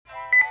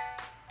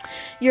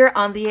You're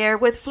on the air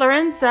with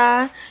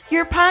Florenza,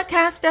 your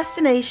podcast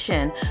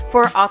destination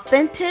for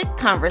authentic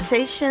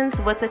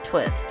conversations with a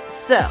twist.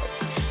 So,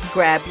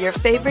 grab your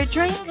favorite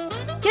drink,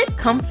 get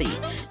comfy,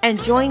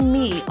 and join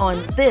me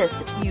on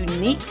this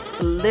unique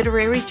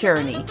literary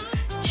journey.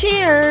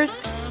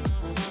 Cheers!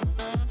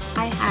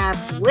 I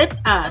have with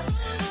us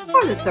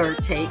for the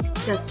third take,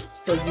 just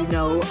so you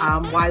know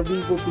why we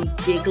will be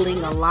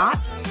giggling a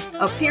lot.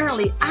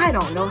 Apparently, I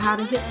don't know how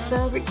to hit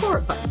the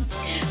record button.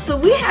 So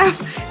we have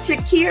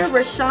Shakir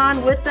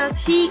Rashaan with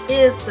us. He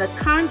is the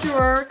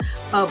conjurer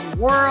of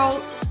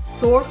worlds,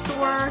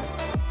 sorcerer,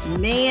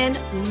 man,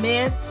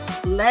 myth,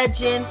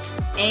 legend,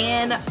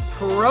 and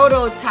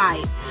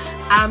prototype.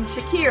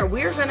 Shakir,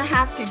 we're going to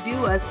have to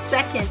do a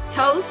second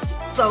toast.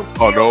 So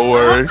no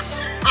worries.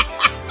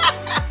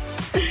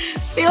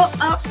 Fill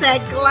up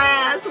that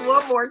glass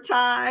one more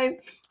time.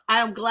 I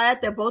am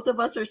glad that both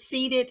of us are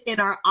seated in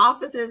our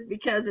offices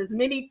because as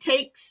many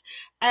takes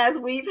as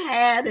we've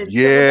had and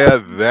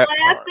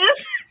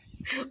glasses,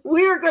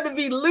 we are going to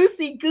be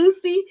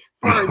loosey-goosey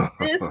for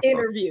this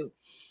interview.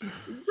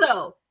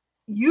 So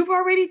you've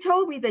already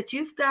told me that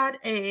you've got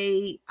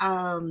a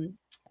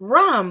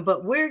rum,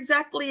 but where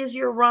exactly is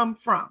your rum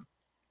from?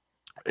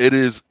 It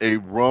is a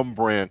rum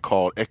brand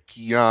called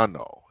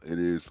Equiano. It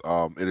is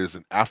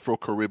an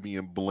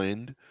Afro-Caribbean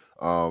blend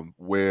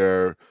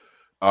where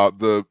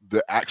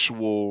the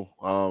actual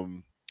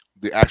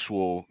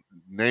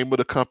name of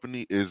the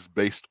company is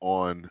based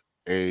on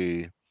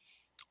a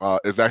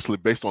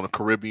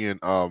Caribbean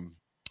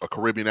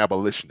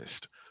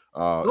abolitionist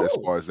as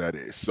far as that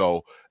is.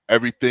 So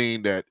every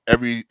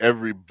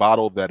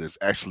bottle that is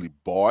actually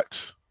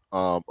bought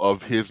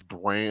of his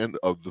brand,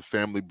 of the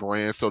family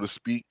brand, so to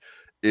speak,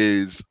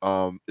 is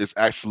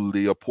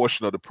actually a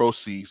portion of the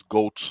proceeds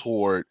go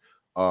toward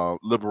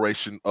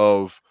liberation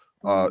of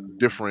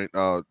different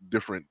if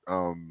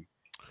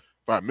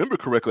I remember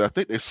correctly, I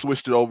think they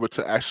switched it over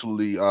to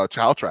actually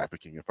child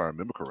trafficking, if I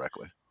remember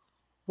correctly.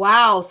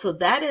 Wow. So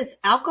that is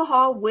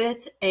alcohol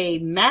with a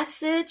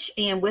message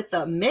and with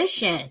a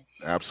mission.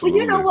 Absolutely.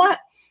 Well, you know what?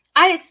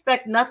 I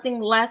expect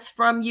nothing less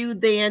from you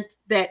than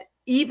that.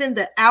 Even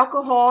the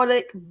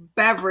alcoholic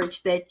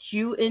beverage that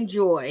you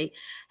enjoy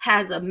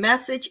has a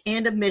message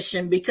and a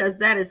mission, because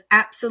that is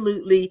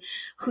absolutely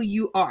who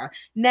you are.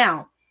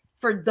 Now,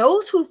 for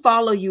those who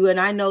follow you,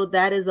 and I know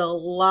that is a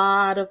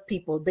lot of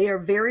people, they are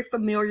very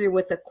familiar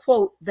with a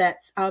quote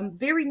that's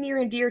very near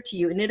and dear to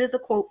you. And it is a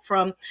quote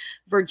from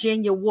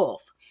Virginia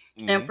Woolf.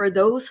 Mm-hmm. And for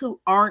those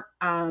who aren't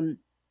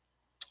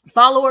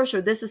followers,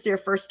 or this is their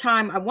first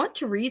time, I want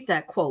to read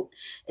that quote.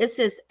 It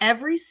says,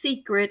 "Every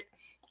secret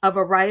of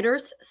a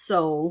writer's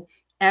soul,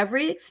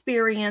 every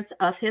experience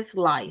of his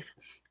life,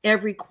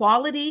 every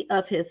quality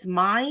of his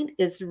mind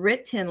is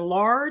written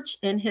large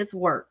in his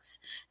works."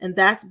 And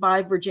that's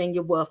by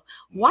Virginia Woolf.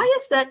 Why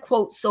is that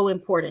quote so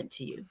important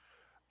to you?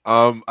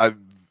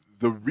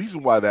 The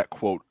reason why that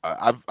quote,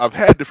 I've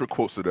had different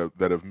quotes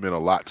that have meant a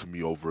lot to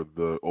me over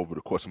the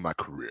course of my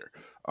career.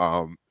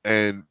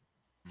 And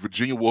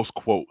Virginia Woolf's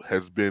quote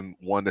has been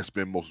one that's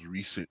been most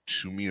recent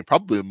to me, and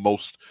probably the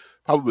most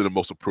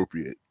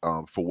appropriate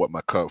for what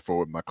my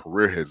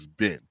career has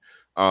been.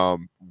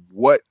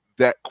 What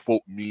that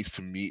quote means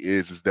to me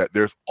is that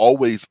there's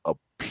always a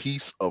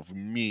piece of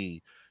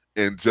me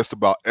in just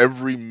about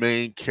every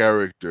main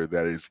character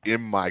that is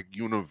in my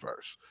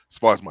universe, as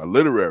far as my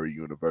literary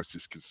universe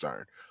is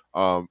concerned.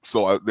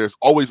 So there's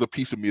always a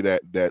piece of me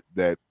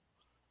that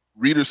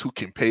readers who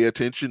can pay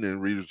attention,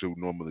 and readers who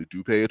normally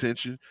do pay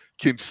attention,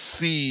 can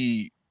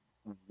see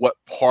what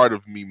part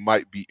of me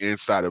might be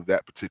inside of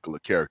that particular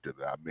character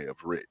that I may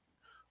have written.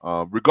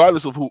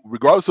 Regardless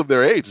of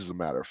their age, as a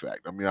matter of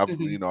fact. I mean,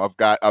 I've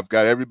got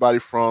everybody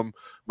from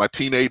my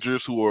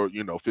teenagers who are,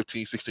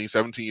 15, 16,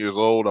 17 years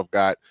old. I've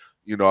got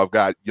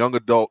young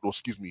adult,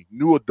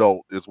 new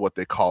adult is what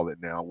they call it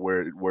now,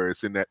 where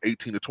it's in that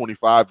 18 to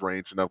 25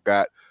 range. And I've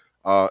got,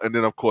 and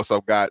then of course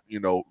I've got,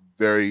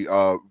 very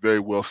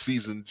well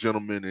seasoned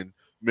gentlemen and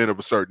men of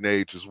a certain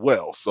age as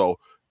well. So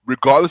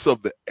regardless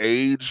of the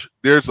age,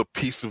 there's a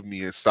piece of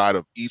me inside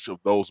of each of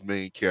those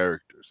main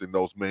characters and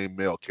those main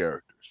male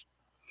characters.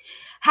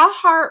 How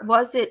hard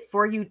was it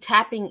for you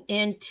tapping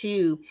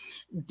into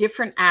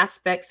different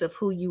aspects of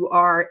who you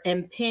are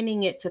and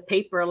penning it to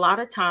paper? A lot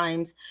of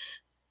times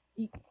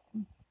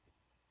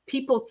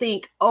people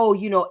think,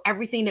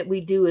 everything that we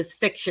do is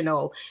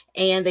fictional,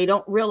 and they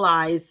don't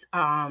realize,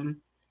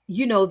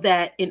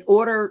 that in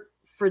order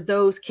for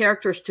those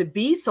characters to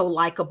be so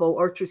likable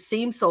or to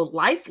seem so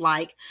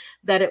lifelike,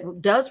 that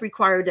it does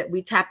require that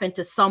we tap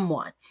into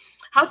someone.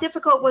 How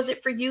difficult was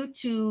it for you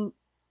to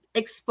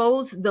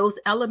expose those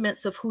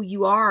elements of who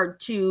you are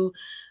to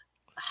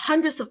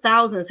hundreds of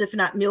thousands, if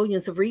not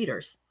millions of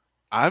readers?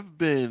 I've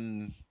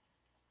been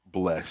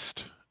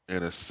blessed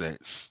in a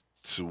sense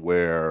to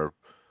where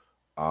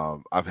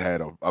I've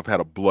had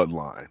a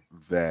bloodline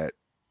that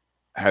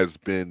has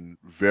been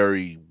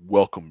very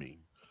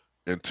welcoming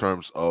in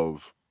terms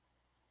of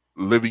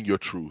living your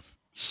truth,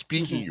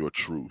 speaking your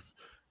truth,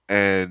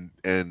 and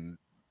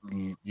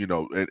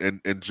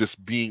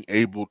just being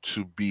able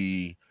to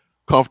be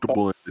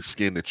comfortable in the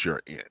skin that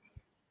you're in.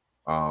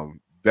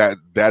 That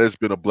has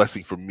been a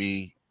blessing for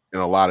me in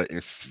a lot of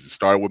instances. It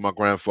started with my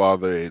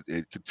grandfather.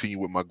 It continued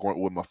with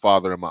with my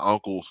father and my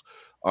uncles.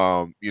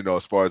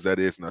 As far as that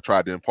is, and I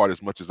tried to impart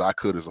as much as I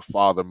could as a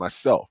father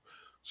myself.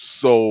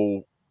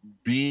 So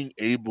being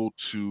able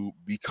to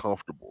be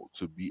comfortable,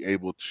 to be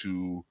able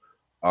to,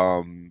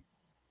 um,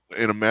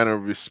 in a manner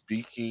of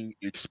speaking,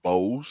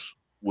 expose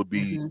would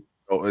be,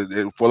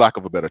 Mhm. for lack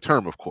of a better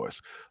term, of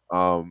course,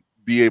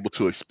 be able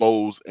to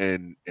expose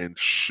and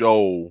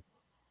show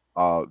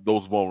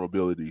those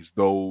vulnerabilities,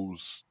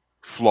 those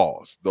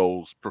flaws,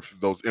 those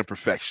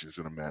imperfections,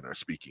 in a manner of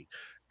speaking,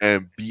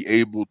 and be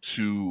able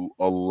to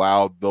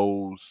allow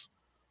those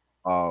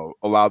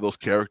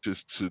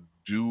characters to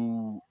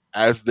do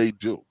as they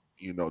do.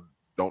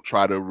 Don't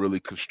try to really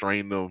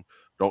constrain them.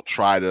 Don't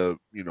try to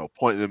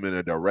point them in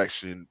a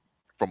direction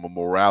from a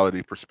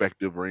morality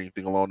perspective or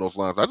anything along those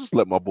lines. I just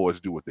let my boys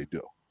do what they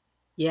do.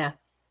 Yeah.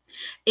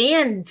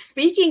 And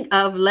speaking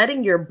of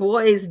letting your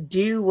boys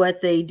do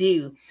what they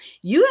do,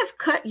 you have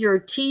cut your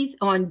teeth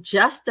on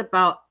just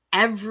about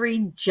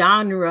every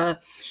genre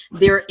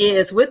there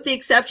is, with the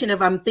exception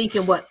of, I'm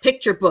thinking, what,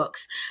 picture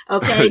books.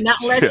 Okay. Not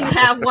unless you Yeah.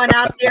 have one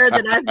out there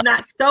that I've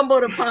not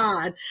stumbled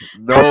upon.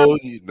 No,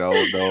 no,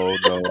 no,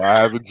 no. I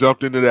haven't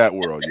jumped into that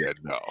world yet.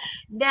 No.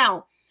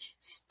 Now,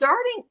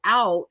 starting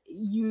out,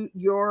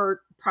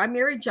 your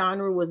primary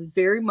genre was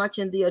very much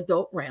in the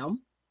adult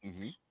realm.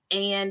 Hmm.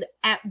 And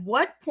at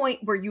what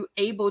point were you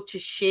able to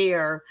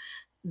share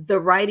the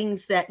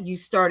writings that you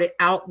started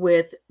out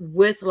with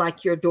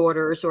like your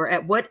daughters, or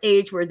at what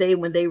age were they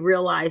when they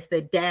realized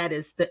that dad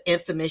is the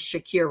infamous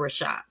Shakir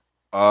Rashaan?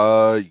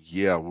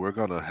 Yeah, we're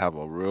gonna have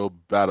a real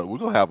battle. We're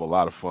gonna have a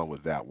lot of fun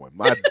with that one.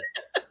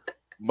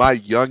 My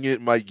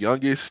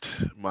youngest,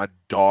 my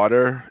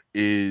daughter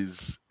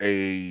is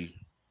a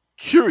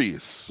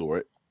curious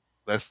sort.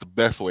 That's the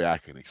best way I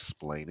can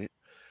explain it.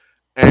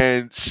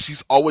 And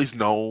she's always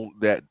known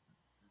that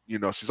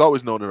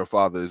her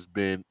father has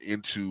been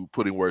into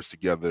putting words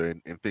together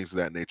and things of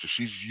that nature.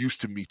 She's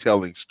used to me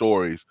telling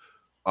stories,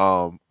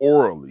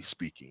 orally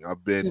speaking.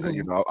 I've been,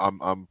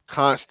 Mhm. I'm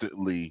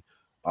constantly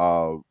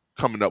uh,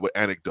 coming up with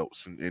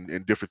anecdotes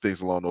and different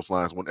things along those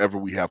lines whenever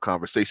we have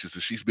conversations,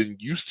 and she's been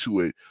used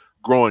to it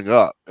growing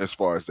up as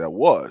far as that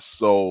was.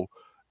 So,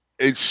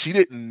 and she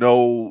didn't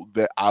know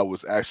that I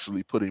was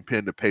actually putting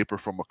pen to paper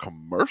from a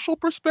commercial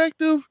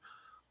perspective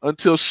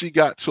until she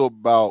got to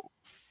about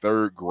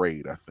third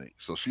grade, I think.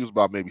 So she was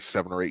about maybe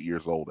 7 or 8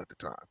 years old at the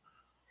time.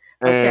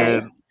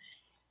 Okay.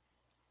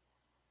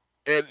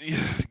 And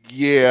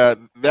yeah,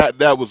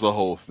 that was a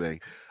whole thing.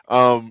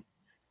 Um,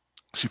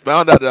 she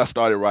found out that I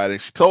started writing.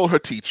 She told her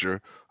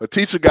teacher. Her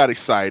teacher got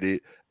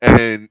excited,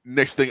 and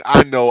next thing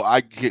I know,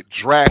 I get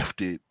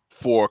drafted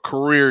for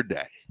career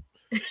day,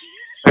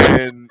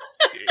 and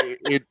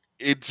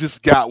it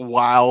just got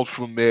wild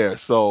from there.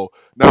 So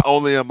not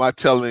only am I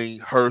telling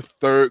her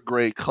third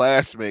grade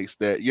classmates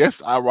that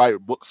yes, I write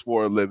books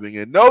for a living,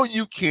 and no,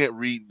 you can't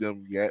read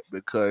them yet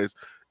because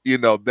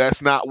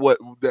that's not what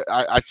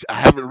I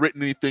haven't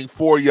written anything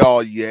for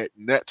y'all yet,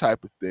 and that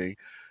type of thing.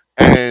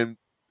 And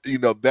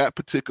that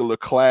particular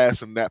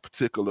class and that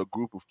particular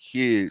group of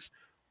kids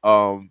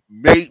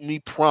made me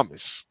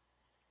promise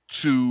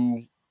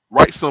to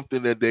write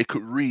something that they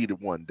could read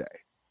one day,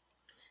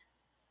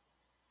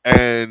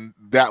 and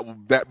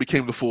that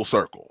became the full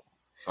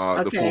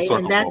Okay, and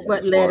circle that's moment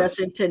what as led far us as.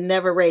 into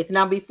Never Wraith.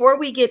 Now, before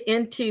we get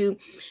into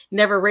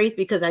Never Wraith,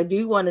 because I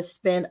do want to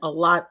spend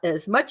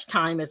as much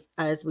time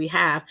as we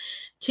have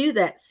to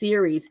that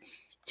series,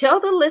 tell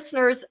the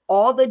listeners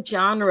all the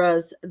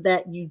genres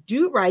that you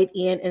do write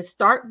in, and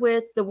start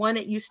with the one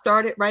that you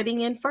started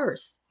writing in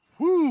first.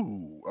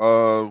 Whoo.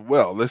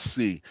 Well, let's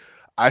see.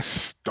 I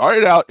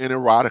started out in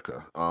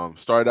erotica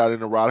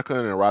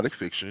and erotic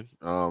fiction,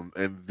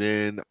 and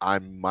then I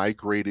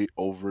migrated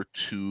over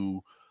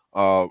to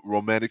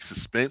romantic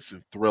suspense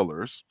and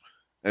thrillers,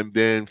 and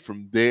then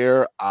from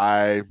there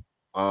I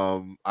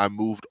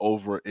moved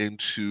over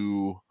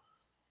into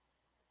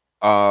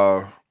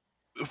uh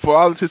for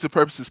all intents and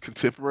purposes,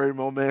 contemporary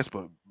romance,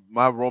 but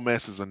my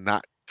romances are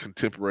not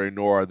contemporary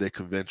nor are they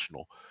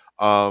conventional.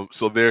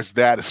 So there's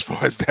that as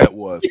far as that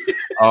was.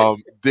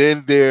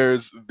 Then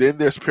there's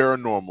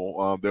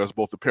paranormal. There's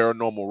both the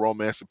paranormal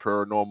romance and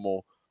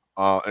paranormal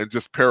and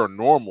just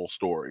paranormal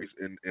stories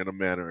in a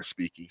manner of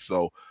speaking.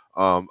 So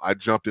I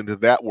jumped into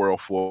that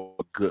world for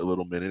a good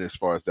little minute as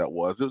far as that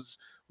was. It was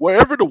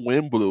wherever the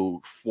wind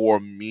blew for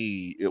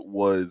me. It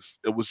was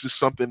just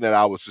something that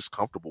I was just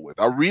comfortable with.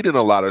 I read in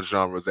a lot of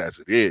genres as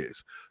it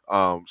is,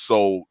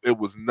 so it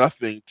was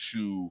nothing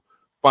to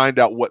find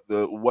out what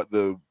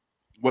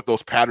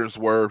those patterns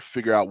were,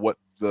 figure out what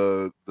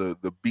the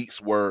beats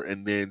were,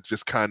 and then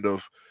just kind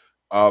of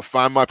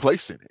find my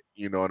place in it,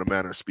 in a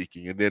manner of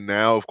speaking. And then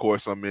now, of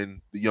course, I'm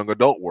in the young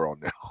adult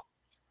world now.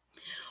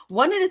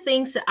 One of the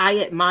things that I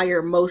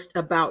admire most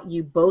about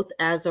you, both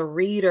as a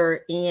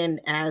reader and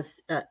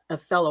as a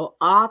fellow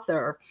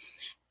author,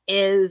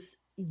 is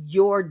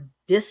your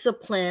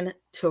discipline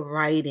to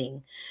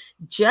writing.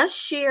 Just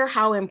share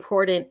how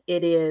important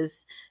it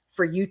is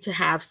for you to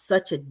have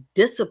such a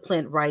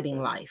disciplined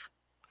writing life?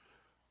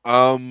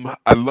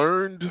 I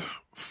learned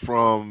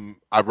from,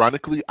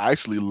 ironically, I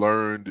actually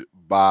learned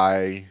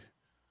by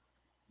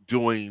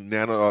doing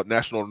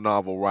National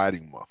Novel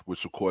Writing Month,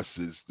 which of course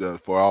is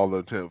for all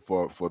the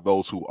for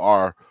those who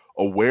are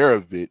aware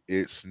of it,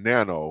 it's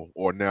Nano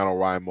or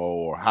NaNoWriMo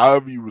or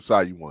however you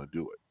decide you want to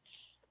do it.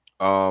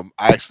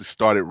 I actually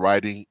started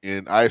writing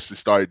I actually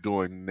started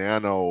doing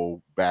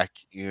Nano back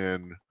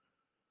in,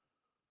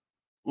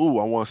 I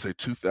want to say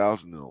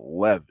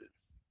 2011,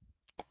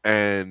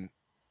 and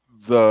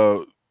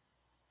the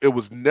it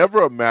was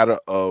never a matter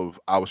of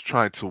I was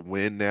trying to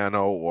win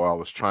Nano or I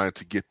was trying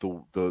to get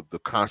the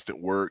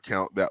constant word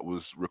count that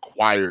was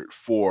required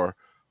for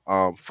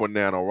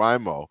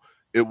NaNoWriMo.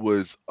 It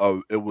was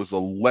a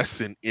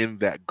lesson in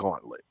that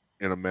gauntlet,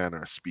 in a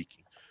manner of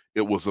speaking.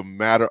 It was a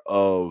matter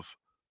of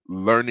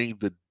learning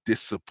the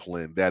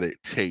discipline that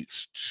it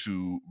takes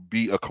to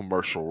be a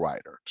commercial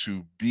writer,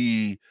 to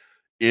be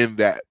in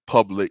that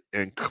public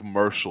and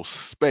commercial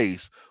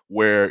space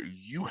where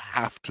you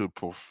have to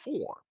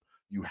perform,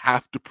 you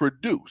have to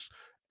produce.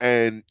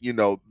 And I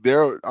know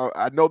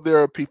there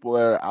are people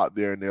that are out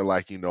there and they're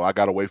like, I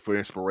gotta wait for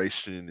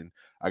inspiration and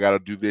I gotta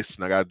do this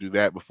and I gotta do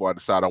that before I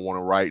decide I want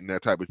to write and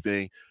that type of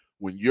thing.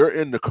 When you're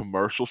in the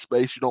commercial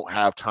space, you don't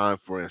have time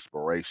for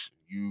inspiration.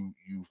 You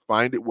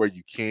find it where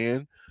you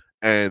can,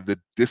 and the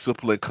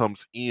discipline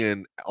comes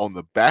in on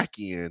the back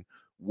end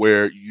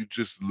where you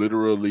just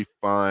literally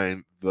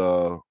find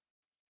the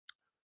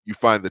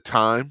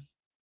time,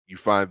 you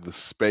find the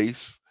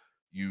space,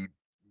 you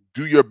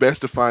do your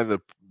best to find the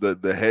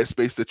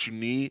headspace that you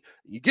need,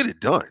 you get it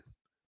done.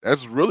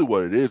 That's really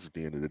what it is at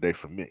the end of the day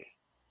for me.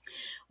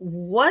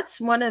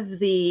 What's one of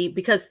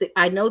because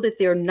I know that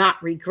they're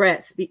not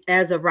regrets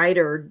as a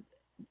writer,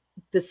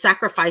 the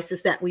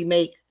sacrifices that we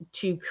make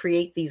to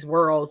create these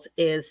worlds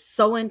is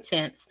so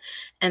intense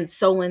and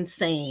so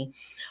insane.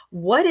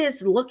 What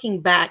is,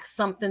 looking back,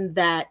 something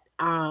that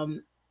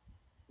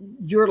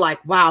you're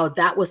like, wow,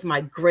 that was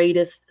my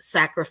greatest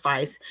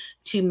sacrifice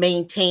to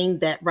maintain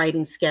that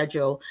writing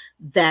schedule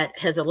that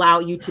has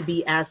allowed you to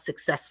be as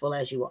successful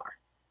as you are?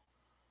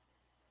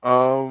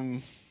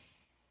 Um,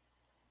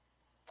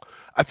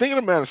 I think in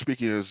a manner of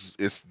speaking is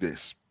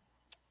this.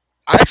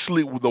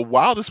 Actually, the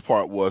wildest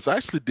part was I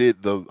actually did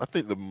I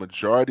think the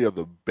majority of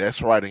the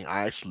best writing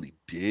I actually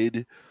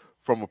did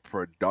from a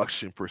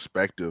production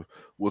perspective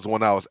was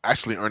when I was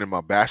actually earning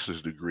my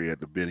bachelor's degree at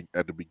the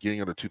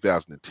beginning of the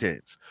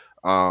 2010s.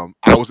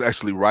 I was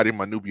actually writing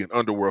my Nubian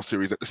Underworld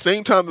series at the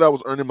same time that I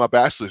was earning my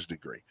bachelor's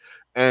degree,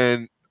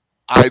 and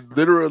I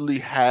literally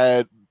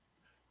had,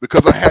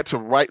 because I had to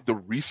write the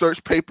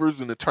research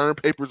papers and the term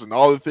papers and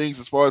all the things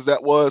as far as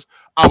that was,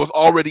 I was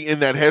already in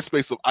that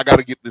headspace of I got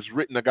to get this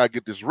written. I got to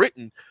get this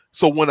written.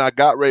 So when I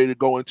got ready to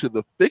go into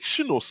the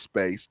fictional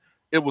space,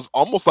 it was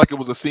almost like it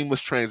was a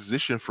seamless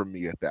transition for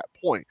me at that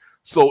point.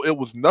 So it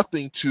was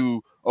nothing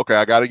to, okay,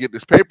 I got to get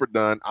this paper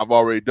done. I've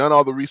already done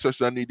all the research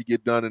that I need to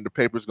get done and the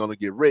paper's going to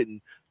get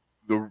written.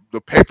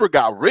 The paper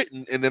got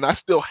written, and then I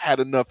still had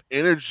enough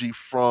energy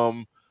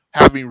from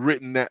having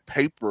written that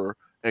paper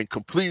and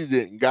completed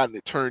it and gotten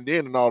it turned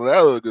in and all that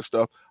other good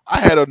stuff. I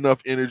had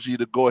enough energy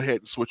to go ahead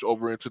and switch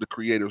over into the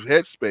creative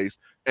headspace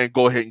and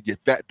go ahead and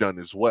get that done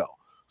as well.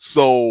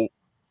 So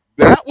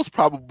that was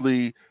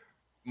probably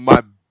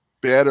my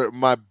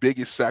my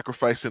biggest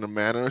sacrifice, in a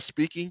manner of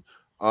speaking.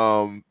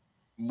 Um,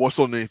 More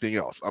so than anything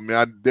else. I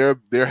mean,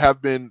 there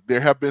have been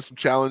some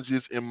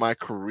challenges in my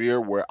career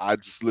where I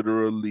just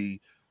literally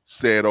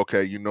said,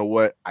 okay, you know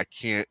what, I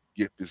can't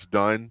get this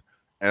done,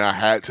 and I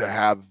had to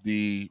have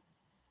the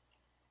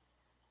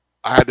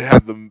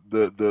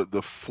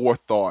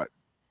forethought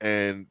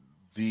and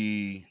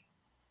the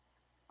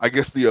I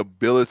guess the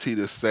ability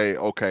to say,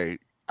 okay,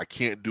 I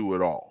can't do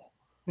it all.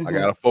 I Mm-hmm.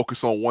 got to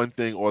focus on one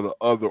thing or the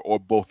other, or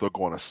both are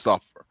going to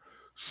suffer.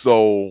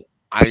 So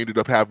I ended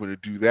up having to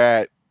do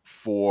that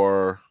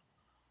for,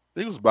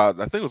 I think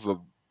it was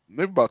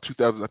maybe about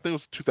 2000. I think it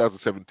was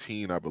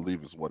 2017. I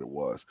believe is what it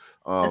was.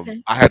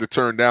 Okay. I had to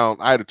turn down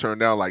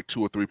like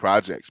two or three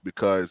projects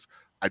because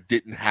I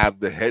didn't have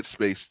the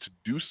headspace to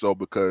do so,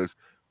 because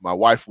my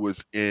wife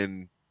was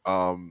in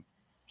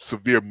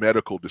severe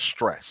medical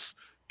distress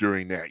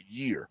during that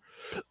year,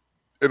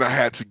 and I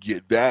had to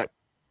get that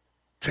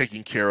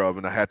taken care of,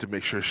 and I had to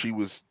make sure she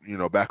was,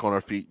 back on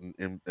her feet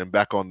and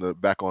back on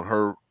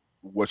her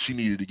what she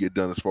needed to get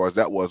done as far as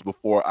that was,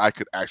 before I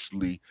could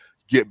actually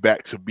get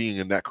back to being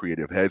in that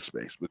creative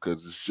headspace,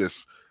 because it's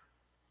just,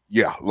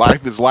 yeah,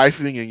 life is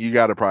lifing and you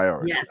got to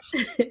prioritize. Yes.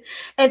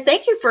 And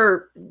thank you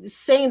for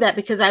saying that,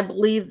 because I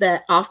believe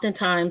that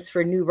oftentimes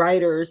for new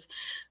writers,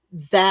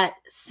 that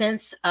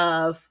sense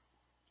of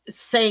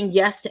saying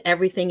yes to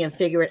everything and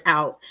figure it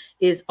out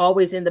is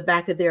always in the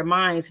back of their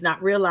minds,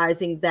 not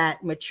realizing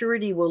that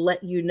maturity will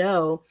let you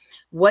know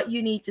what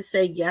you need to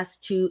say yes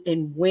to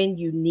and when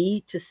you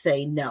need to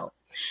say no.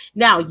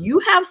 Now, Mhm. you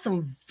have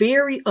some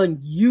very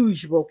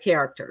unusual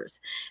characters,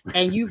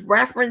 and you've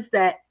referenced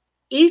that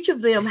each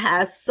of them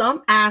has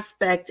some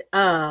aspect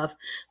of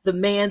the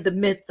man, the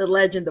myth, the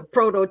legend, the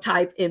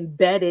prototype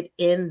embedded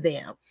in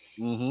them.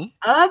 Mm-hmm.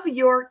 Of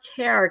your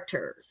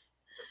characters,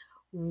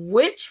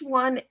 which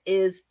one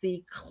is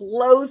the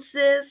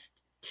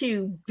closest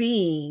to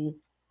being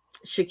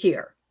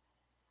Shakir?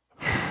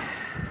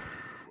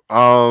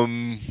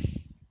 Um,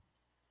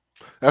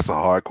 that's a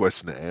hard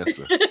question to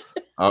answer.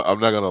 I'm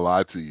not gonna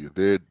lie to you.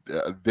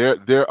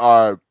 There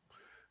are.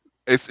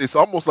 It's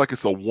almost like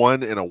it's a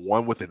one and a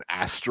one with an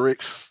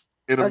asterisk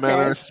in a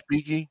manner Okay. of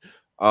speaking.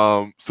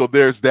 So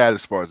there's that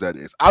as far as that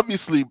is.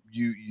 Obviously,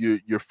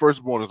 your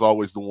firstborn is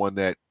always the one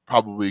that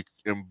probably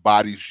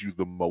embodies you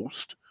the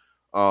most.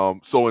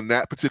 So in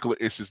that particular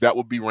instance, that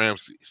would be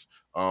Ramses,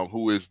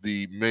 who is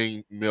the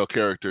main male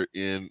character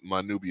in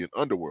my Nubian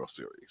Underworld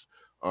series.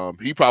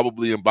 He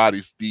probably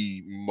embodies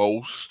the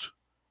most,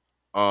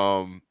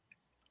 um,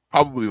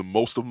 probably the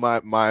most of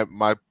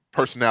my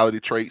personality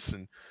traits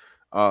and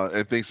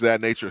things of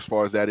that nature as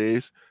far as that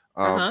is.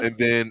 Uh-huh. And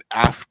then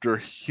after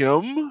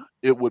him,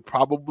 it would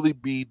probably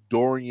be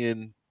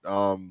Dorian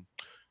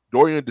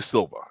De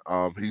Silva.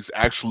 He's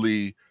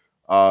actually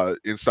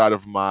inside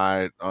of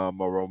my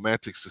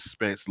romantic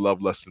suspense,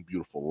 Love, Lust, and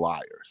Beautiful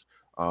Liars.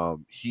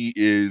 He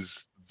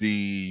is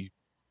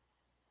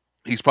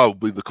he's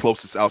probably the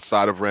closest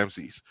outside of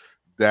Ramses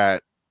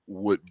that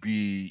would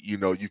be,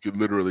 you could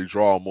literally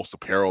draw almost a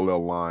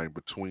parallel line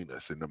between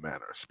us in the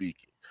manner of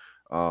speaking.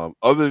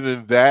 Other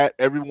than that,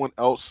 everyone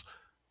else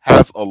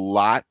has a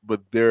lot,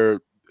 but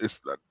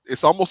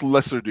it's almost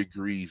lesser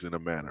degrees in a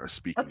manner of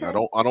speaking. I Okay.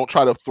 don't I don't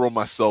try to throw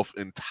myself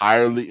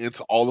entirely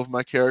into all of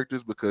my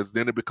characters because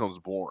then it becomes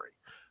boring.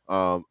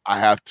 I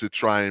have to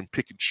try and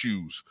pick and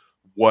choose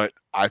what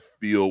I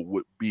feel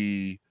would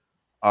be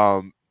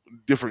um,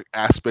 different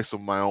aspects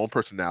of my own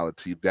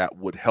personality that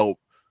would help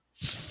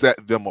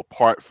set them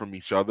apart from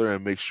each other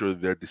and make sure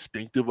they're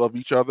distinctive of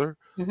each other.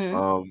 Mm-hmm.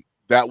 Um,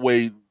 that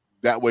way,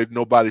 that way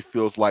nobody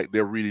feels like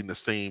they're reading the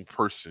same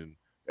person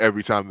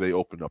every time they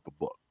open up a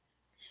book.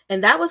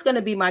 And that was going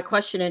to be my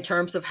question in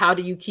terms of how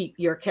do you keep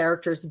your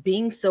characters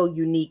being so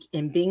unique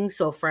and being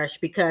so fresh,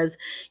 because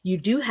you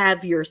do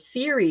have your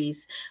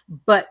series,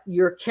 but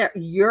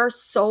you're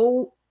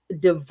so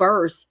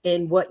diverse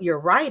in what you're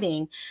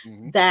writing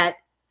Hmm. that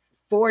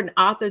for an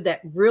author that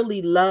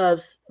really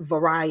loves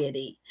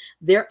variety,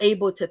 they're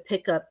able to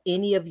pick up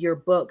any of your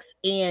books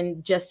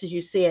and, just as you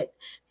said,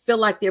 feel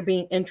like they're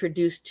being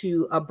introduced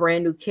to a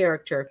brand new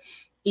character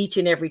each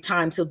and every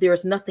time. So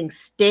there's nothing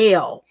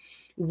stale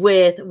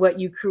with what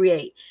you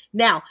create.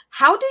 Now,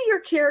 how do your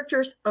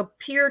characters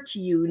appear to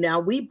you? Now,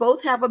 we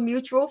both have a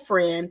mutual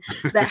friend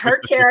that her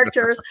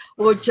characters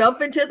will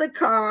jump into the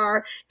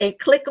car and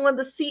click on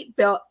the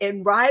seatbelt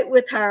and ride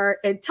with her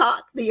and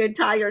talk the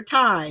entire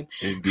time.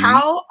 Indeed.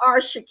 How are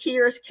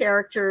Shakir's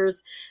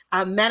characters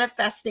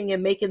manifesting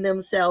and making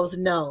themselves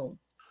known?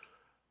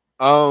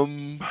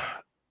 Um,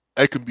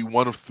 it can be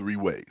one of three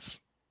ways.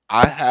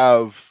 I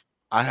have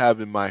I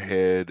have in my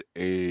head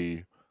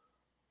a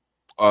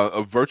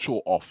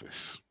virtual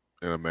office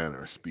in a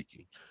manner of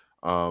speaking.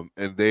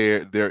 And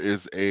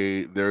there's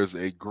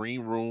a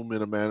green room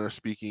in a manner of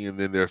speaking, and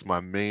then there's my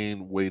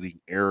main waiting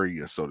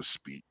area, so to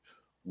speak,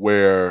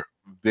 where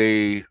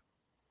they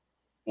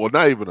well,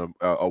 not even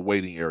a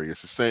waiting area.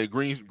 It's the same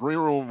green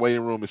room,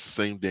 waiting room. It's the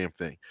same damn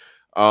thing.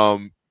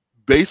 Um,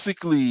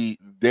 Basically,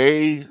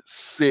 they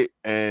sit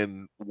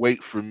and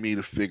wait for me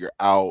to figure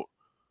out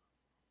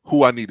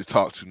who I need to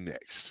talk to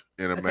next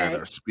in a manner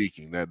Okay. of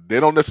speaking. That they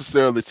don't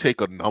necessarily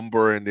take a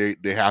number and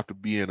they have to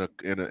be in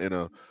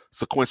a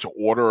sequential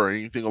order or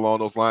anything along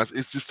those lines.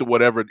 It's just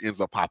whatever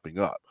ends up popping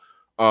up.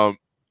 Um,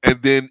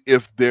 and then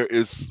if there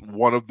is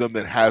one of them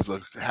that has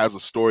a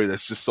story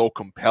that's just so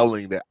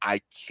compelling that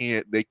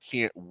they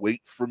can't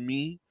wait for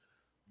me,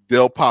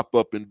 they'll pop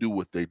up and do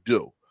what they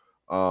do.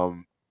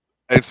 Um,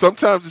 and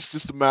sometimes it's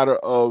just a matter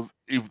of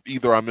if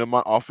either I'm in my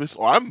office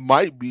or I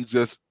might be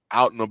just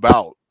out and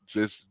about,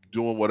 just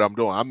doing what I'm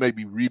doing. I may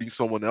be reading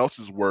someone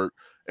else's work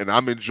and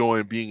I'm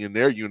enjoying being in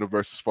their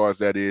universe as far as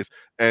that is,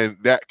 and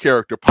that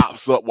character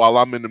pops up while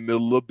I'm in the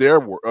middle of their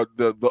world,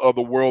 the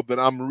other world that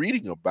I'm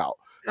reading about,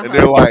 and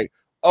they're Uh-huh. like,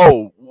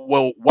 "Oh,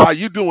 well, why are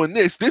you doing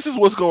this? This is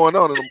what's going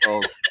on." And I'm,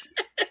 oh,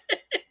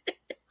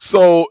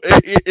 so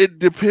it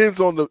depends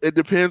on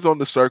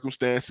the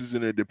circumstances,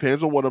 and it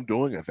depends on what I'm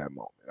doing at that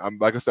moment. I'm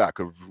like I said, I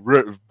could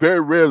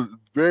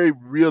very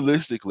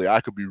realistically,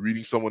 I could be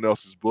reading someone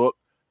else's book,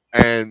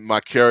 and my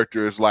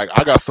character is like,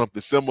 I got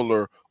something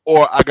similar,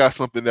 or I got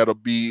something that'll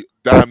be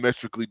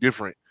diametrically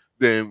different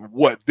than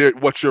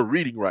what you're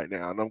reading right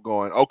now, and I'm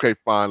going, okay,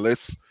 fine,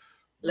 let's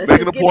Let's make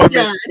an just get it appointment.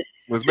 done.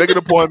 Let's make an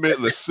appointment.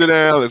 Let's sit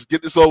down. Let's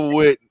get this over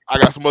with. I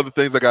got some other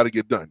things I got to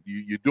get done.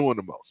 You're doing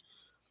the most.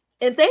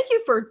 And thank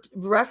you for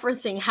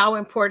referencing how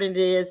important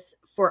it is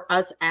for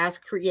us as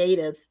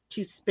creatives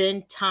to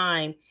spend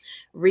time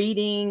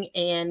reading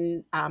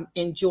and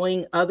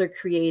enjoying other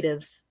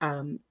creatives'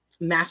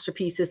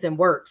 masterpieces and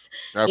works.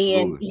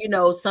 And,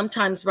 Absolutely.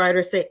 sometimes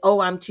writers say,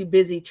 "Oh, I'm too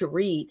busy to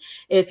read."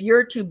 If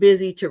you're too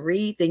busy to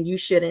read, then you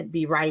shouldn't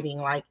be writing.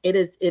 Like, it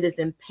is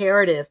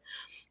imperative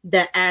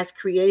that as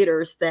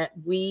creators that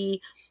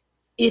we,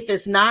 if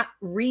it's not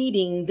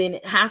reading, then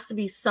it has to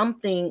be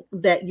something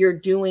that you're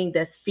doing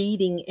that's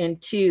feeding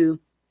into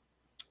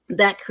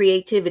that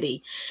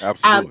creativity.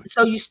 Absolutely.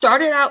 So you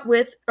started out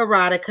with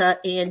erotica,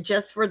 and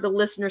just for the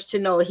listeners to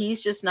know,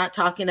 he's just not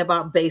talking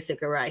about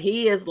basic erotica.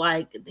 He is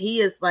like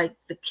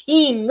the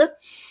king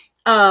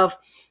of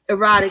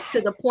erotics,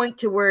 to the point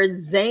to where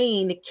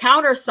Zane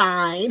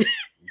countersigned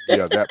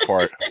Yeah, that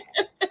part.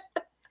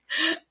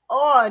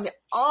 on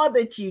all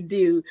that you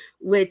do,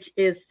 which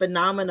is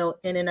phenomenal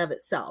in and of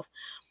itself.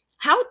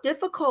 How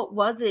difficult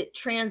was it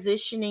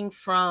transitioning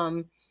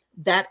from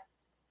that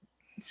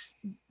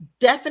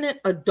definite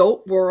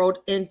adult world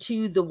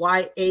into the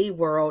YA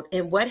world,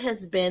 and what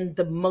has been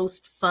the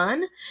most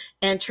fun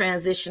and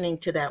transitioning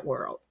to that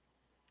world?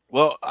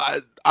 Well,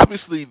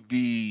 obviously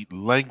the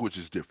language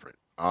is different.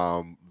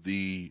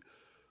 The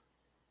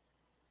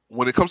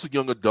When it comes to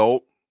young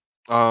adult,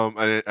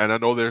 and I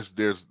know there's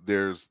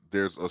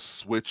a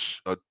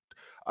switch,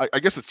 I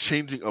guess a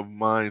changing of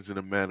minds in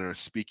a manner of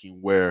speaking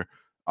where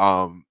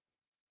um,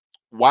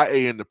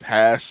 YA in the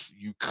past,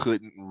 you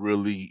couldn't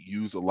really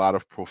use a lot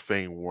of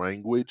profane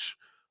language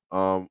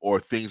or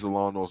things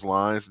along those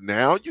lines.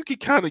 Now you can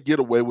kind of get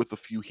away with a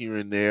few here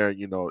and there.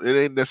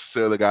 It ain't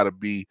necessarily got to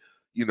be,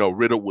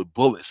 riddled with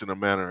bullets in a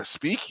manner of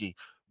speaking.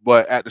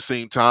 But at the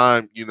same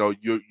time, you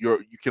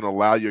can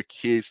allow your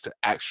kids to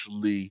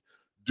actually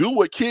do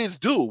what kids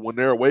do when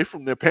they're away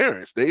from their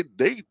parents. They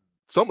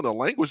some of the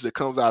language that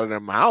comes out of their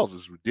mouths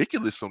is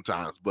ridiculous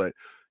sometimes, but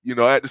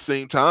at the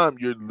same time,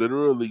 you're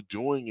literally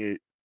doing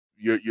it,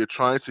 you're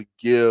trying to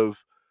give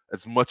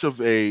as much of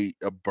a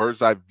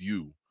bird's eye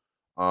view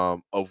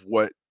of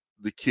what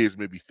the kids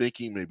may be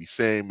thinking, may be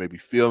saying, may be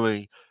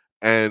feeling,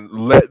 and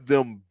let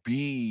them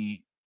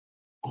be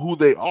who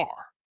they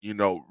are.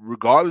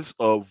 Regardless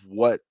of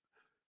what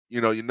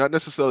you're not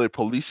necessarily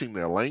policing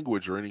their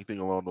language or anything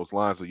along those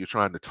lines, or you're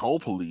trying to tone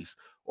police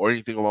or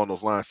anything along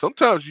those lines.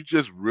 Sometimes you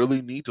just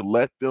really need to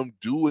let them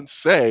do and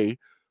say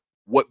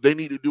what they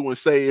need to do and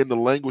say in the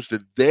language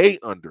that they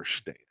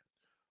understand.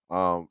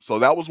 So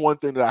that was one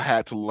thing that I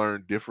had to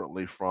learn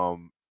differently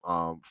from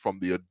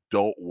the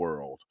adult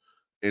world,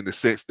 in the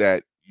sense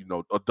that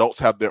adults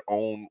have their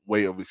own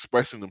way of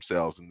expressing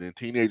themselves, and then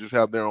teenagers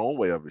have their own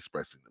way of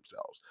expressing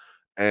themselves,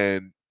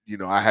 and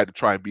I had to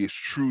try and be as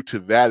true to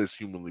that as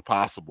humanly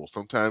possible.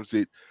 Sometimes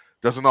it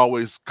doesn't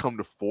always come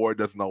to fore, it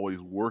doesn't always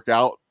work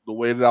out the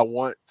way that I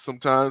want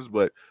sometimes,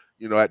 but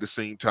at the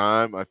same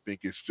time, I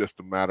think it's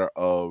just a matter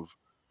of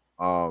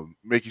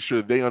making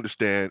sure they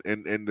understand,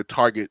 and the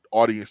target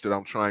audience that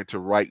I'm trying to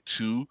write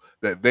to,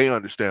 that they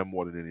understand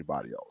more than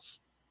anybody else.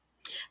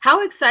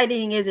 How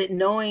exciting is it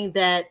knowing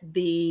that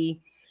the,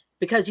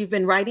 because you've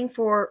been writing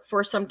for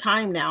some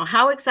time now,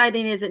 how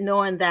exciting is it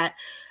knowing that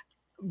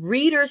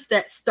readers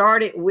that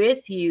started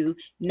with you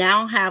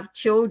now have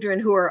children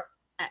who are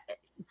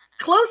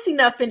close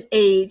enough in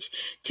age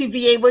to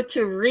be able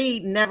to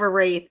read Never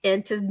Wraith,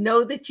 and to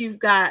know that you've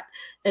got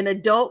an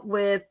adult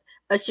with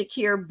a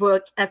Shakir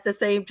book at the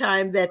same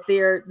time that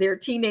their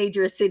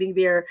teenager is sitting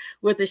there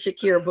with a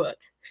Shakir book.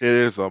 It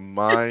is a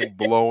mind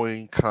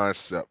blowing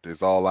concept,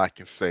 is all I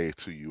can say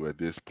to you at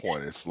this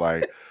point. It's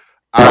like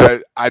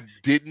I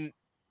didn't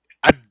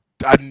I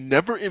I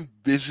never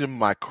envisioned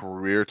my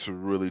career to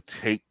really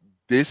take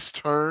this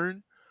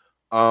turn.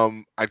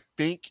 I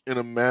think, in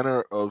a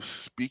manner of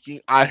speaking,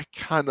 I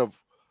kind of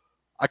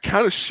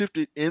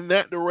shifted in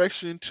that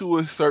direction to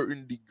a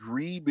certain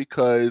degree,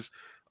 because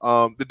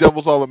the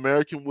Devil's All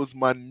American was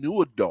my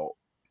new adult,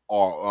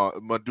 or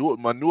my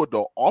new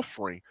adult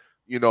offering.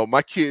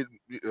 My kid,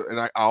 and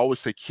I always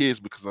say kids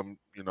because I'm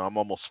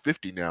almost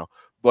 50 now,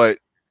 but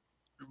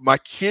my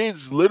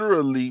kids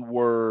literally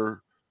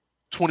were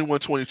 21,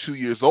 22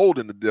 years old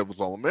in the Devil's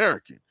All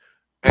American,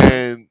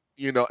 Mhm.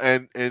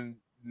 and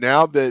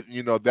now that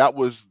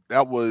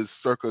that was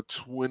circa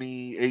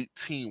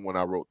 2018 when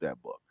I wrote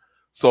that book.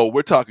 So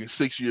we're talking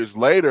 6 years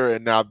later,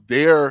 and now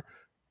they're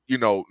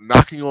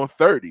knocking on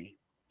 30,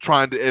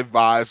 trying to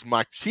advise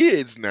my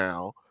kids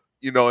now,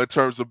 in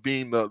terms of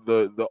being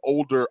the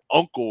older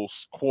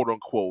uncles, quote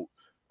unquote,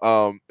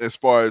 as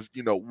far as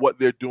what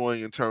they're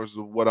doing in terms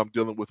of what I'm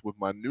dealing with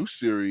my new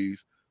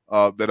series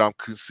that I'm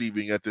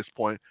conceiving at this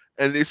point.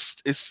 And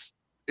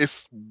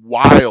it's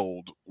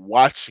wild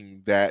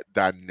watching that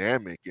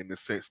dynamic, in the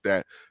sense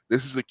that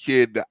this is a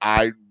kid that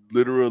I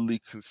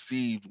literally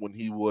conceived when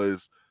he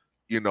was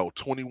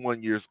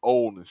 21 years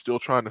old and still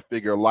trying to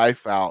figure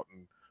life out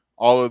and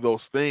all of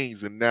those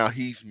things, and now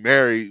he's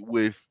married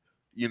with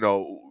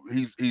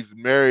he's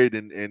married,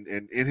 and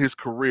in his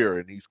career,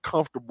 and he's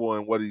comfortable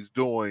in what he's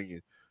doing,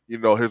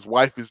 and his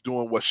wife is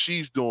doing what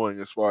she's doing,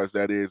 as far as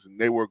that is, and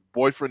they were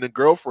boyfriend and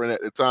girlfriend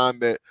at the time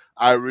that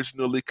I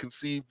originally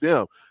conceived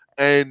them,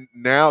 and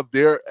now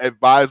they're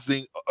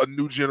advising a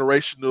new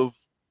generation of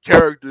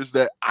characters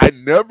that I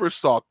never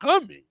saw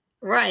coming.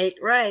 Right,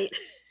 right.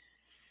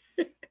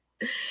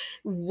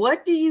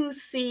 What do you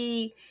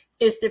see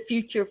is the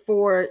future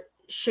for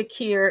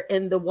Shakir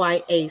in the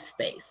YA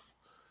space?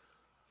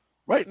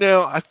 Right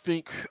now, I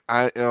think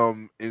I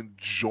am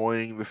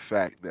enjoying the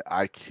fact that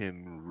I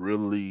can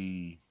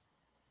really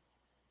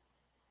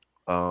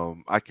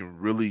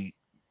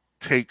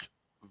take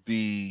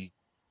the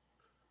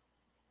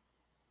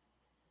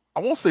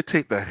I won't say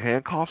take the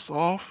handcuffs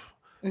off.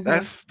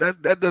 Mm-hmm.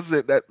 That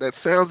doesn't that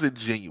sounds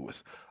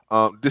ingenuous,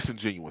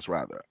 disingenuous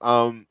rather.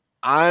 I'm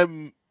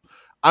I'm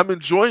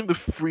enjoying the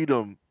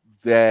freedom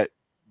that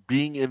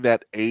being in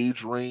that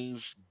age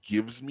range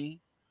gives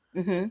me,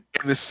 Mm-hmm.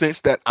 in the sense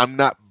that I'm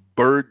not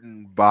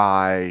burdened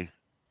by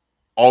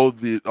all of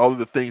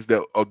the things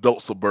that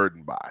adults are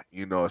burdened by,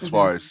 as Mm-hmm.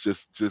 far as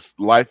just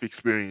life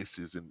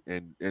experiences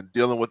and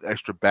dealing with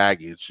extra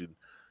baggage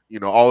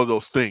and all of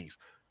those things.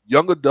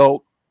 Young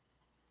adult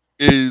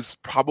is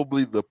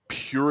probably the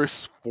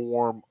purest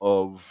form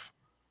of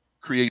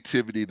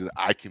creativity that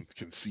I can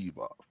conceive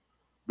of,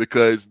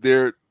 because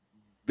they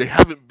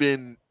haven't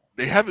been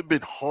they haven't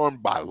been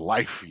harmed by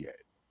life yet.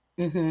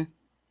 Mm-hmm.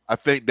 I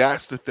think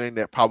that's the thing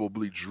that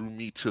probably drew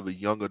me to the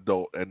young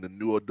adult and the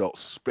new adult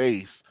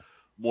space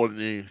more than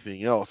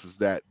anything else, is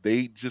that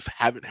they just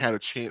haven't had a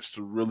chance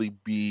to really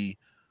be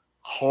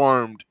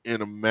harmed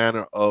in a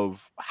manner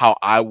of how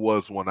I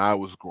was when I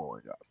was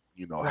growing up.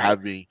 Right.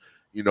 Having,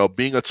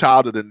 being a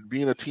child and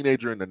being a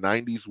teenager in the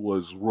 90s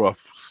was rough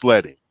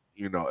sledding,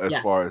 as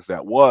Yeah. far as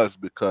that was,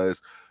 because,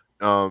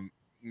 um,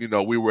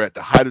 we were at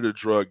the height of the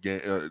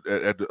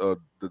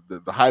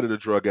the height of the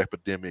drug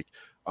epidemic.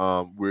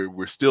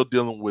 We're still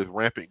dealing with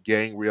rampant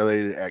gang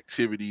related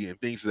activity and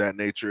things of that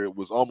nature. It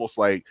was almost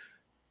like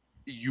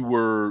you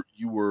were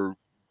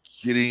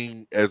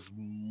getting as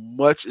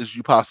much as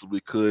you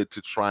possibly could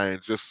to try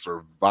and just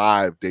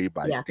survive day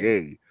by Yeah.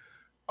 day,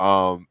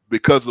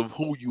 because of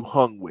who you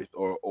hung with,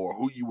 or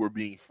who you were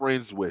being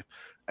friends with.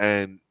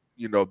 And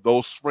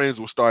those friends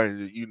were starting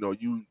to,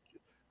 you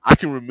I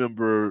can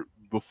remember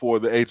before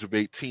the age of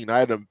 18,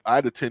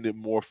 I'd attended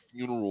more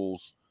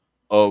funerals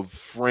of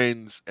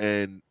friends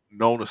and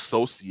known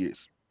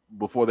associates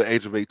before the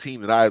age of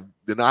 18 than I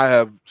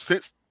have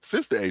since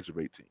the age of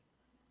 18,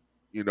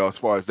 as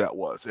far as that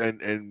was.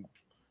 And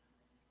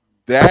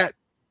that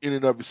in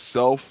and of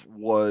itself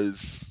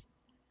was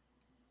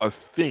a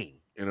thing,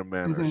 in a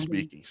manner of Mm-hmm.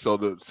 speaking. So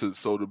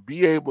to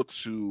be able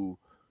to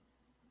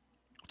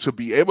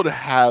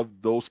have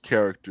those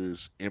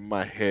characters in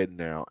my head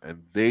now,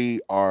 and they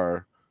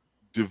are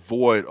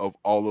devoid of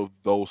all of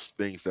those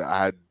things that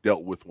I had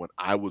dealt with when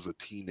I was a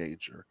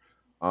teenager.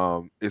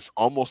 It's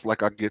almost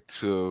like in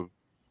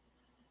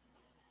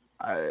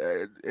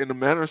a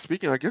manner of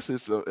speaking, I guess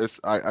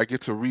I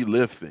get to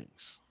relive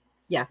things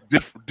Yeah.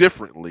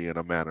 differently, in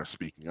a manner of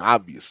speaking,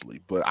 obviously,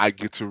 but I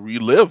get to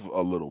relive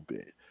a little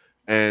bit,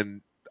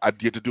 and I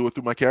get to do it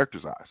through my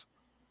character's eyes.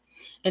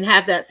 And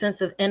have that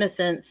sense of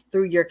innocence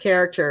through your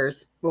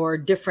characters, or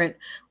different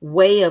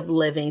way of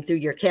living through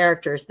your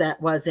characters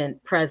that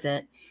wasn't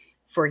present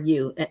for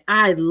you. And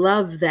I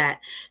love that.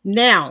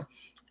 Now,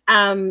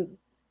 um,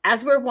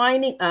 as we're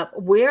winding up,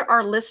 where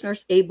are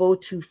listeners able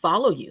to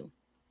follow you?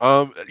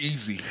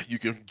 Easy. You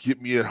can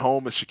get me at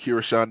home at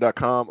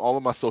ShakirRashaan.com. All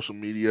of my social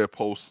media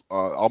posts,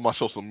 all my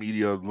social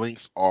media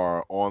links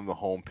are on the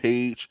home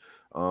page.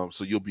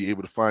 So you'll be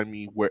able to find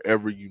me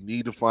wherever you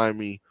need to find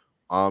me.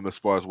 As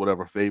far as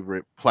whatever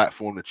favorite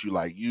platform that you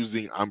like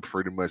using, I'm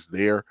pretty much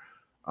there.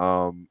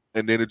 And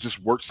then it just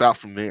works out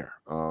from there.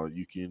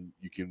 You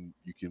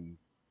can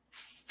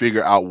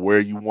figure out where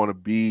you want to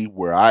be,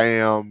 where I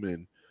am,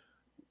 and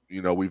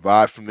we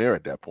vibe from there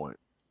at that point.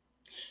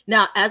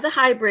 Now, as a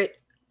hybrid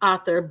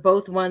author,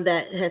 both one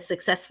that has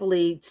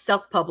successfully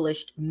self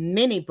published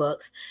many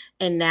books,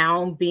 and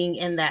now being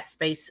in that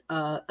space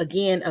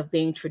again of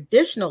being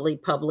traditionally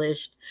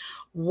published,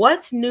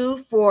 what's new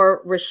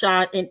for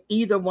Rashad in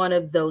either one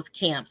of those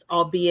camps,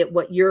 albeit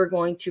what you're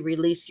going to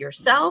release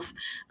yourself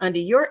under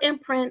your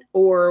imprint,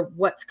 or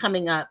what's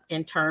coming up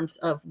in terms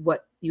of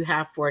what you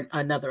have for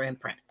another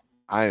imprint?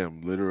 I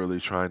am literally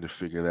trying to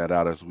figure that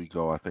out as we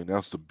go. I think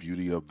that's the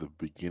beauty of the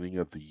beginning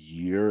of the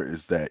year,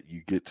 is that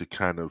you get to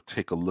kind of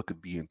take a look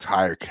at the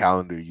entire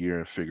calendar year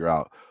and figure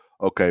out,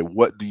 okay,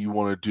 what do you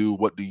want to do?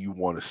 What do you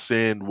want to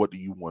send? What do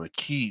you want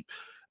to keep?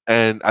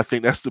 And I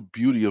think that's the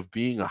beauty of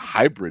being a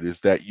hybrid, is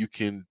that you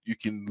can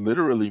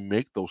literally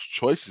make those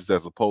choices,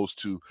 as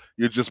opposed to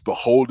you're just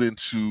beholden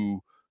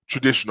to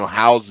traditional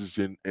houses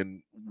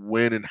and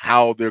when and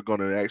how they're going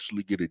to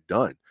actually get it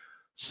done.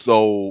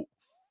 So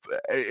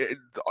eh,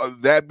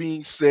 that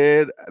being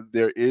said,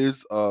 there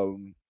is a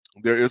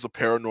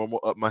paranormal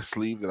up my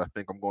sleeve that I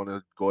think I'm going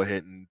to go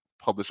ahead and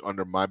publish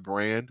under my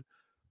brand,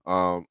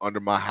 under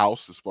my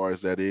house, as far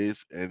as that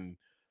is. And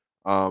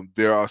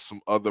there are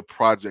some other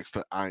projects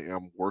that I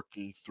am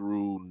working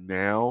through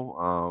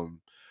now.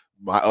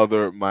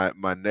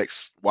 My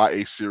next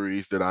YA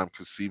series that I'm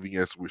conceiving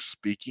as we're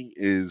speaking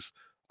is,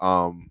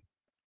 um,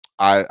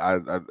 I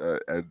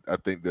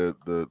think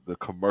the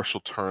commercial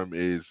term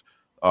is,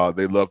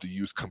 they love to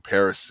use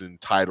comparison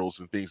titles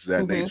and things of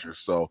that Mm-hmm. nature.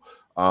 So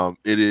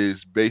it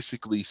is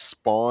basically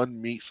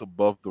Spawn meets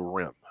Above the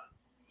Rim.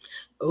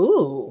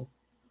 Ooh,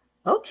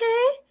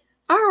 okay.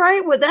 All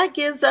right. Well, that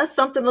gives us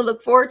something to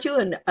look forward to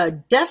and a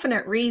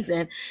definite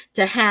reason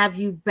to have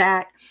you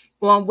back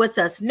on with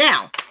us.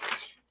 Now,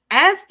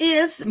 as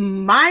is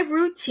my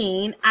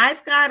routine,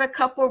 I've got a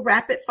couple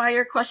rapid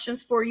fire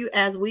questions for you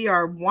as we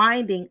are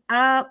winding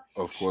up.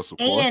 Of course, of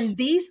course. And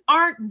these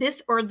aren't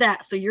this or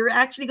that. So you're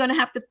actually going to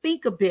have to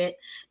think a bit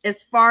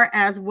as far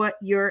as what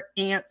your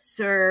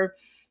answer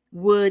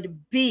would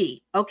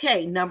be.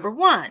 Okay, number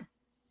one.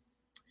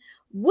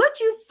 Would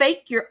you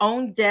fake your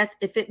own death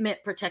if it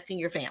meant protecting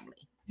your family?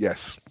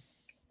 Yes.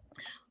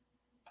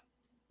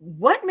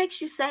 What makes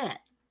you sad?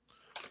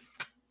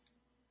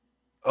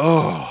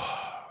 Oh,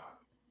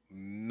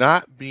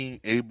 not being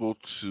able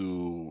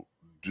to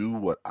do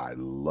what I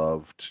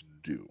love to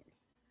do.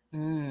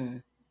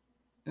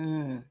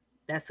 Mm,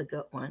 that's a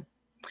good one.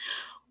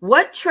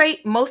 What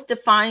trait most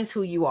defines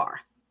who you are?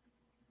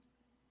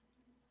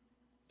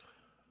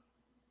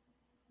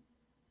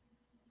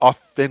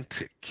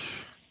 Authentic.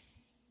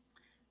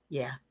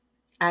 Yeah,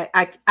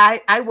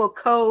 I will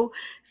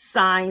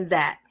co-sign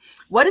that.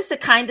 What is the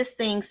kindest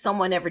thing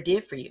someone ever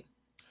did for you?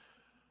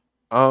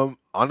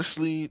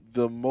 Honestly,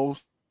 the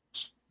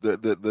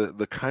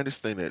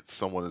kindest thing that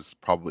someone has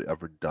probably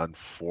ever done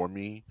for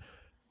me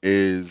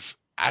is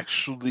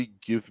actually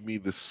give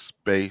me a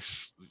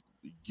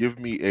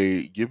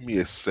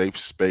safe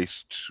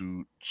space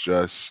to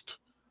just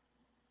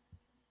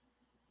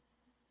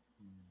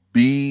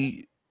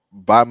be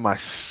by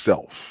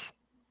myself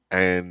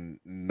and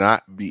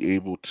not be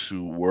able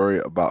to worry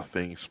about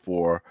things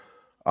for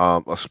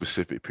a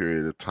specific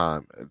period of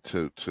time. And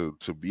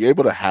to be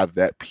able to have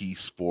that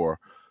peace for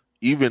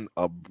even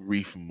a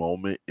brief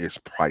moment is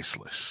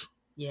priceless.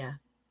 Yeah.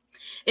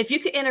 If you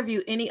could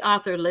interview any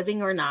author,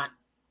 living or not,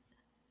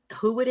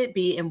 who would it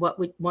be, and what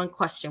would one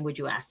question would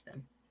you ask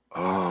them?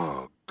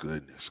 Oh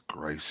goodness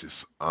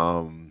gracious.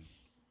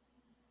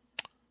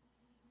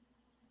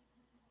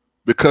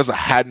 Because I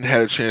hadn't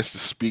had a chance to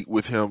speak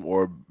with him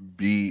or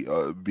get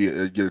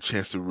a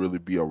chance to really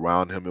be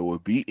around him, it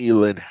would be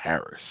Elin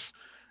Harris.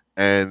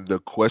 And the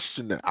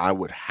question that I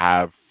would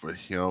have for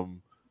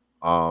him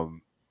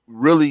um,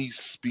 really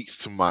speaks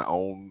to my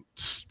own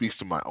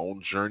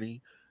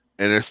journey,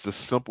 and it's the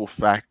simple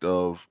fact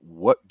of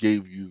what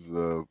gave you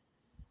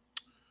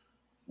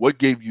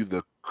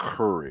the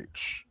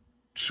courage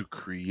to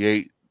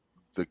create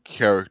the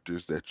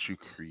characters that you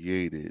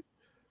created,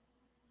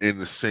 in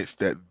the sense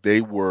that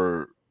they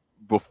were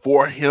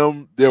before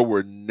him, there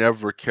were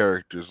never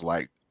characters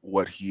like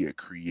what he had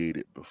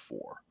created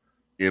before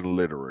in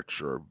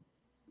literature,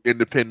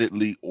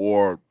 independently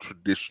or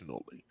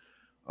traditionally.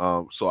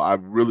 So I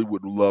really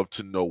would love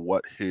to know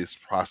what his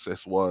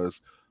process was,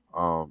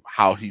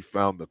 how he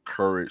found the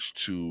courage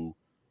to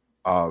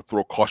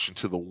throw caution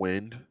to the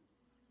wind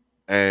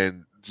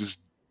and just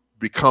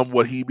become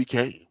what he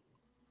became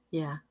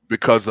Yeah,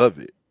 because of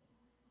it.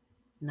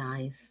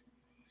 nice.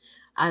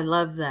 I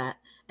love that.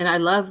 And I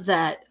love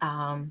that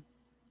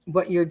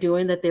what you're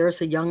doing, that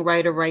there's a young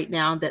writer right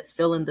now that's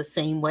feeling the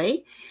same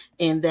way,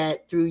 and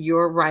that through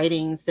your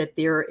writings that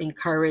they're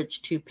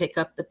encouraged to pick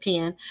up the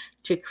pen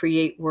to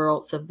create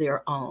worlds of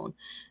their own.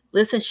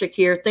 Listen,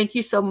 Shakir, thank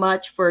you so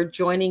much for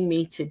joining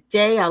me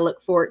today. I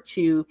look forward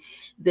to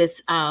this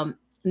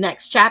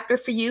next chapter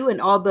for you and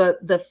all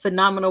the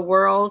phenomenal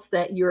worlds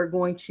that you're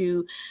going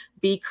to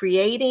be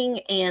creating.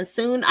 And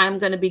soon I'm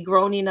going to be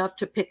grown enough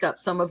to pick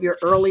up some of your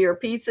earlier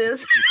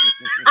pieces.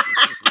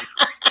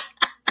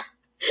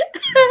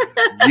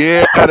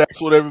 Yeah,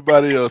 that's what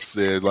everybody else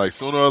says. Like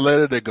sooner or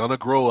later, they're gonna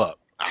grow up.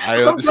 I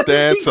I'm going to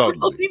understand be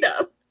totally. grown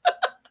up.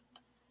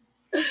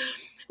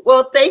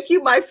 Well, thank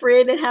you, my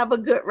friend, and have a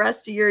good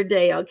rest of your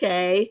day,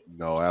 okay?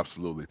 No,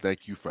 absolutely.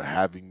 Thank you for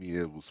having me.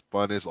 It was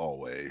fun as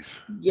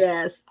always.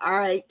 Yes. All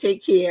right.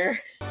 Take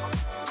care.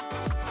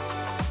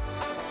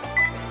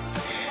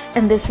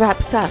 And this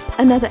wraps up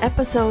another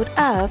episode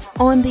of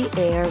On the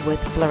Air with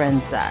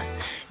Florenza.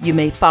 You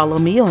may follow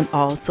me on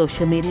all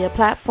social media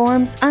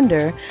platforms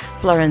under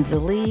Florenza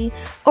Lee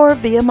or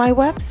via my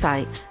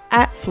website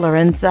at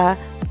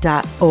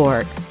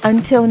florenza.org.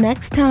 Until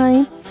next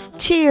time,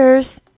 cheers.